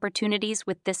collaboration opportunities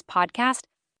with this podcast.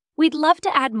 We'd love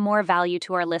to add more value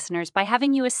to our listeners by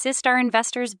having you assist our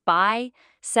investors buy,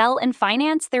 sell, and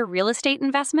finance their real estate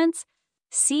investments.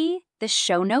 See the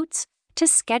show notes to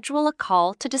schedule a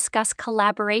call to discuss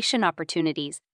collaboration opportunities